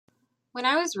When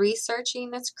I was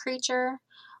researching this creature,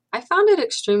 I found it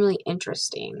extremely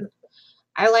interesting.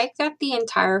 I like that the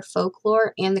entire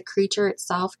folklore and the creature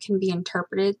itself can be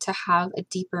interpreted to have a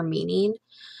deeper meaning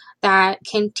that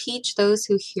can teach those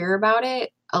who hear about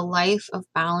it a life of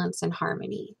balance and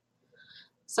harmony.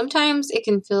 Sometimes it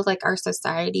can feel like our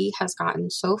society has gotten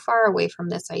so far away from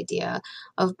this idea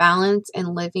of balance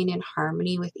and living in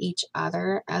harmony with each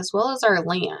other as well as our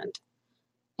land.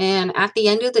 And at the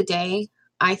end of the day,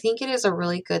 I think it is a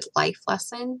really good life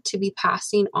lesson to be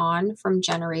passing on from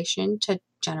generation to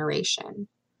generation.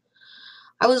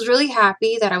 I was really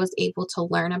happy that I was able to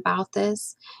learn about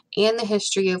this and the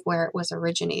history of where it was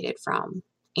originated from,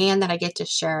 and that I get to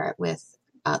share it with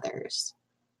others.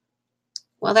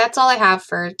 Well, that's all I have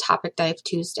for Topic Dive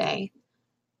Tuesday.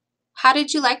 How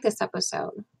did you like this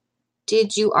episode?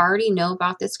 Did you already know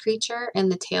about this creature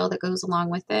and the tale that goes along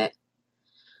with it?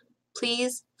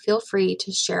 Please feel free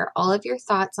to share all of your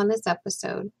thoughts on this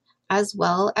episode, as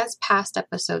well as past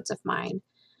episodes of mine,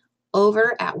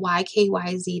 over at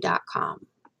ykyz.com.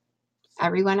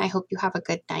 Everyone, I hope you have a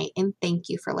good night and thank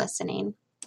you for listening.